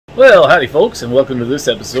Well, howdy folks, and welcome to this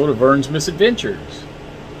episode of Vern's Misadventures.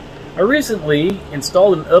 I recently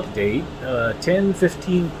installed an update,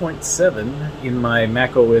 10.15.7, in my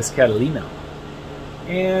MacOS Catalina.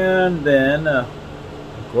 And then, of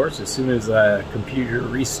course, as soon as the computer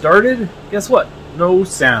restarted, guess what? No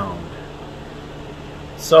sound.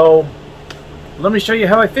 So, let me show you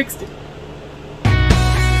how I fixed it.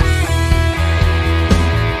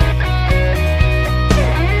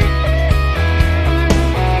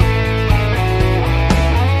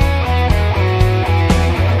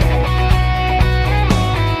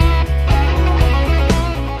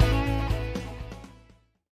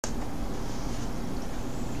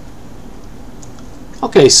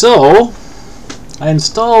 Okay, so I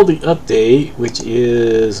installed the update, which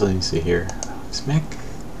is, let me see here,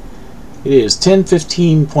 it is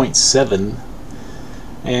 10.15.7,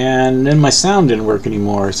 and then my sound didn't work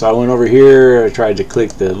anymore, so I went over here, I tried to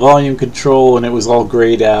click the volume control and it was all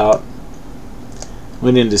grayed out.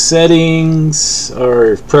 Went into settings,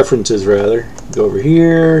 or preferences rather, go over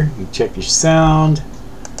here, you check your sound,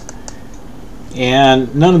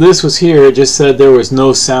 and none of this was here. It just said there was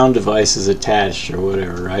no sound devices attached or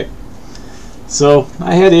whatever, right? So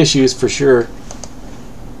I had issues for sure.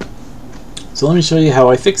 So let me show you how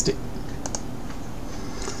I fixed it.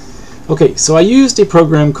 Okay, so I used a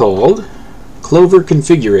program called Clover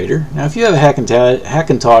Configurator. Now if you have a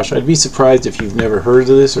Hackintosh, I'd be surprised if you've never heard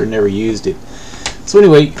of this or never used it. So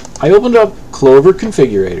anyway, I opened up Clover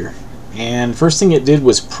Configurator, and first thing it did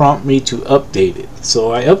was prompt me to update it.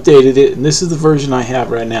 So I updated it, and this is the version I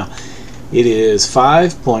have right now. It is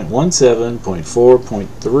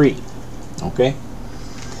 5.17.4.3. okay,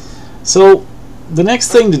 so the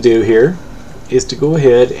next thing to do here is to go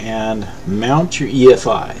ahead and mount your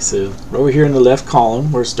EFI. So over here in the left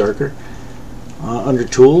column where it's darker, under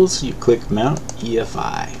Tools, you click Mount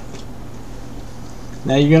EFI.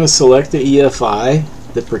 Now you're going to select the EFI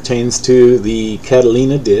that pertains to the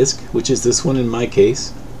Catalina disk, which is this one in my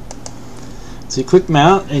case. So you click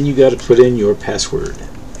Mount and you got to put in your password.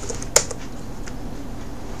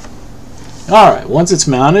 Alright, once it's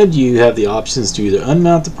mounted, you have the options to either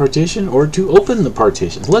unmount the partition or to open the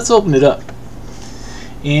partition. Let's open it up.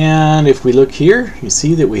 And if we look here, you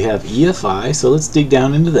see that we have EFI, so let's dig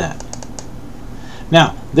down into that.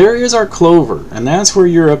 Now, there is our Clover, and that's where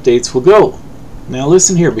your updates will go. Now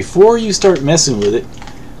listen here, before you start messing with it,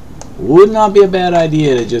 would not be a bad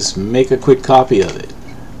idea to just make a quick copy of it,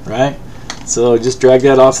 right? So just drag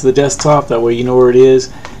that off to the desktop, that way you know where it is,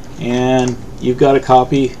 and you've got a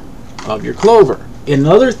copy of your Clover.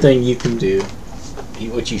 Another thing you can do,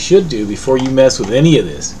 what you should do before you mess with any of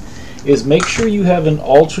this, is make sure you have an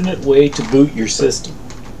alternate way to boot your system.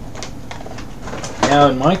 Now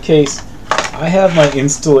in my case, I have my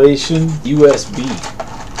installation USB,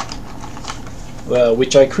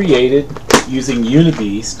 which I created using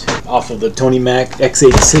Unibeast off of the Tony Mac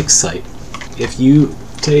x86 site. If you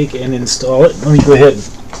take and install it, let me go ahead and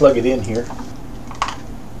plug it in here.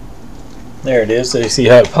 There it is. So you see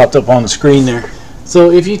how it popped up on the screen there. So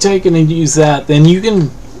if you take it and use that, then you can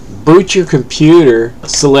boot your computer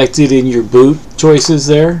selected in your boot choices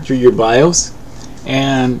there through your BIOS,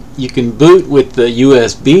 and you can boot with the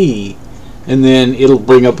USB, and then it'll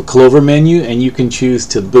bring up a Clover menu and you can choose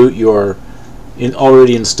to boot your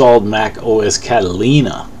already installed MacOS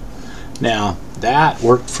Catalina. Now that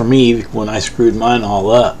worked for me when I screwed mine all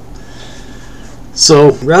up.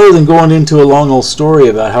 So rather than going into a long old story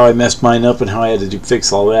about how I messed mine up and how I had to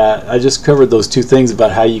fix all that, I just covered those two things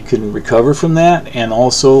about how you can recover from that, and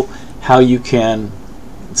also how you can,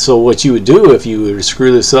 so what you would do if you were to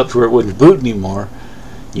screw this up to where it wouldn't boot anymore,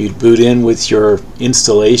 you'd boot in with your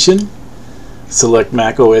installation, select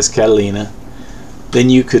MacOS Catalina, then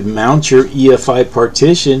you could mount your EFI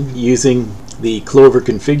partition using the Clover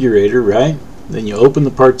Configurator, right? Then you open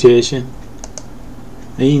the partition,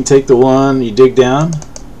 then you can take the one, you dig down,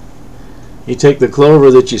 you take the Clover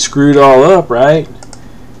that you screwed all up, right?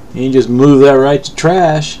 And you just move that right to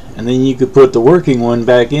trash, and then you could put the working one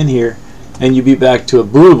back in here, and you'd be back to a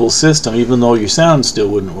bootable system, even though your sound still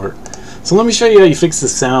wouldn't work. So let me show you how you fix the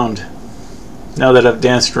sound, now that I've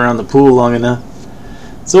danced around the pool long enough.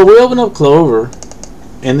 So we open up Clover,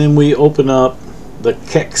 and then we open up the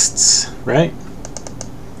kexts, right?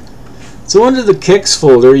 So under the kext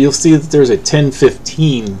folder, you'll see that there's a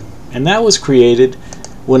 10.15, and that was created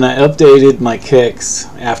when I updated my kext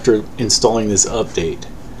after installing this update.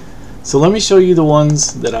 So let me show you the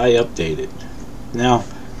ones that I updated. Now,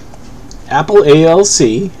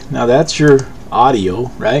 AppleALC, now that's your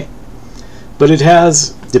audio, right? But it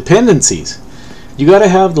has dependencies. You got to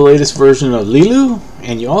have the latest version of Lilu,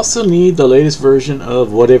 and you also need the latest version of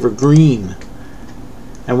WhateverGreen.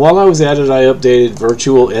 And while I was at it, I updated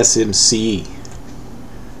VirtualSMC.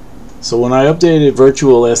 So when I updated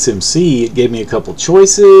VirtualSMC, it gave me a couple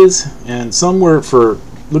choices, and some were for,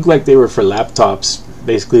 looked like they were for laptops.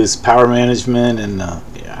 Basically, it's power management, and I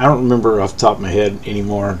don't remember off the top of my head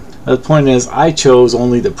anymore. The point is, I chose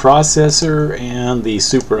only the processor and the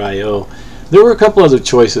SuperIO. There were a couple other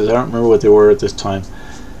choices. I don't remember what they were at this time,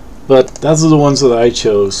 but those are the ones that I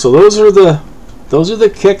chose. So those are the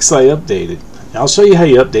kexts I updated. I'll show you how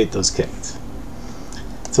you update those kexts.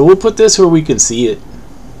 So we'll put this where we can see it,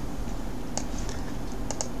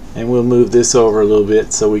 and we'll move this over a little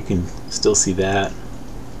bit so we can still see that.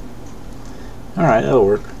 Alright, that'll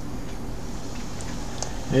work.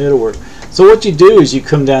 It'll work. So what you do is you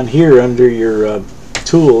come down here under your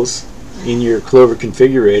tools in your Clover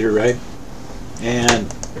Configurator, right? And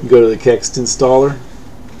you go to the kext installer.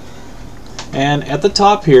 And at the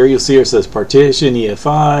top here, you'll see it says partition,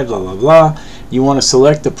 EFI, blah, blah, blah. You want to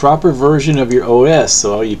select the proper version of your OS.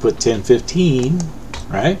 So you put 1015,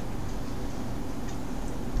 right?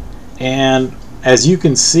 And as you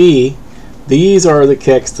can see, these are the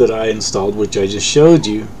kexts that I installed, which I just showed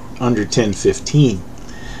you under 1015.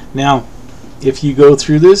 Now, if you go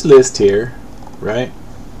through this list here, right,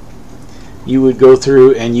 you would go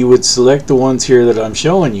through and you would select the ones here that I'm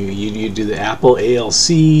showing you. You do the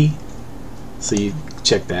AppleALC, so you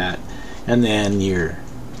check that, and then your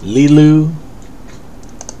Lilu,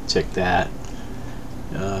 check that,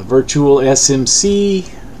 VirtualSMC,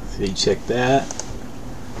 so you check that,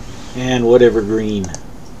 and WhateverGreen,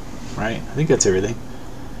 right? I think that's everything.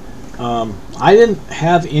 I didn't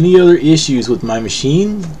have any other issues with my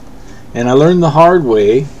machine, and I learned the hard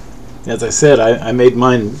way. As I said, I made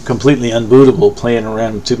mine completely unbootable, playing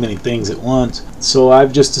around with too many things at once. So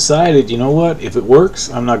I've just decided, you know what, if it works,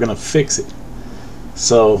 I'm not going to fix it.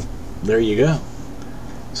 So there you go.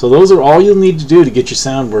 So those are all you'll need to do to get your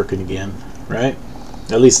sound working again, right?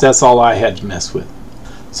 At least that's all I had to mess with.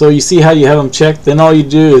 So you see how you have them checked? Then all you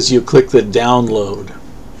do is you click the download,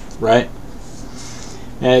 right?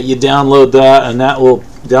 You download that, and that will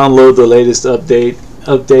download the latest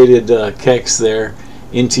updated kext there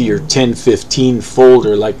into your 1015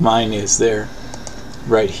 folder, like mine is there,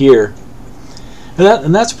 right here.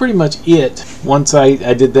 And that's pretty much it. Once I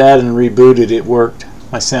did that and rebooted, it worked.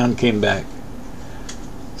 My sound came back.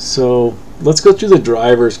 So let's go through the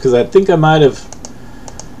drivers, because I think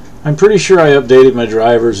I'm pretty sure I updated my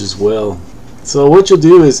drivers as well. So what you'll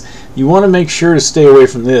do is you want to make sure to stay away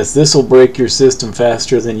from this. This will break your system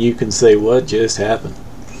faster than you can say what just happened.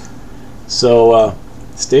 So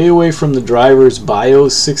stay away from the drivers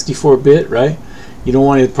BIOS 64-bit, right? You don't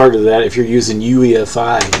want any part of that if you're using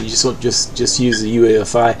UEFI. You just don't just use the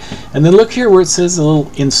UEFI. And then look here where it says a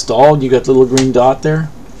little installed. You got the little green dot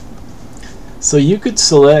there. So you could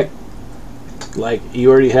select, like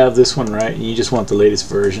you already have this one, right? And you just want the latest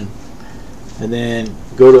version. And then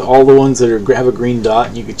go to all the ones that have a green dot,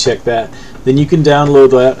 and you can check that. Then you can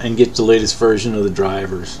download that and get the latest version of the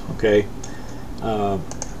drivers. Okay.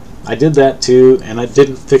 I did that too, and I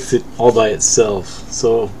didn't fix it all by itself.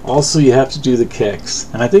 So also you have to do the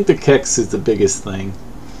kext, and I think the kext is the biggest thing.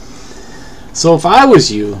 So if I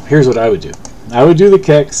was you, here's what I would do. I would do the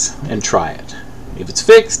kext and try it. If it's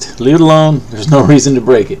fixed, leave it alone. There's no reason to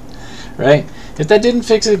break it, right? If that didn't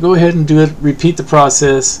fix it, go ahead and do it. Repeat the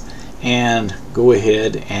process and go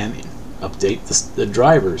ahead and update the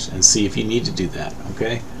drivers and see if you need to do that.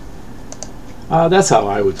 Okay, that's how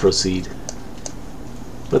I would proceed.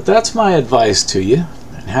 But that's my advice to you,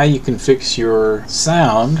 and how you can fix your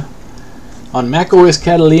sound on macOS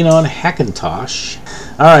Catalina on Hackintosh.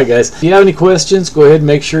 Alright guys, if you have any questions, go ahead and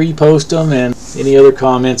make sure you post them, and any other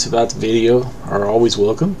comments about the video are always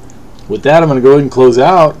welcome. With that, I'm going to go ahead and close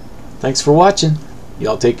out. Thanks for watching.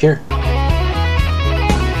 Y'all take care.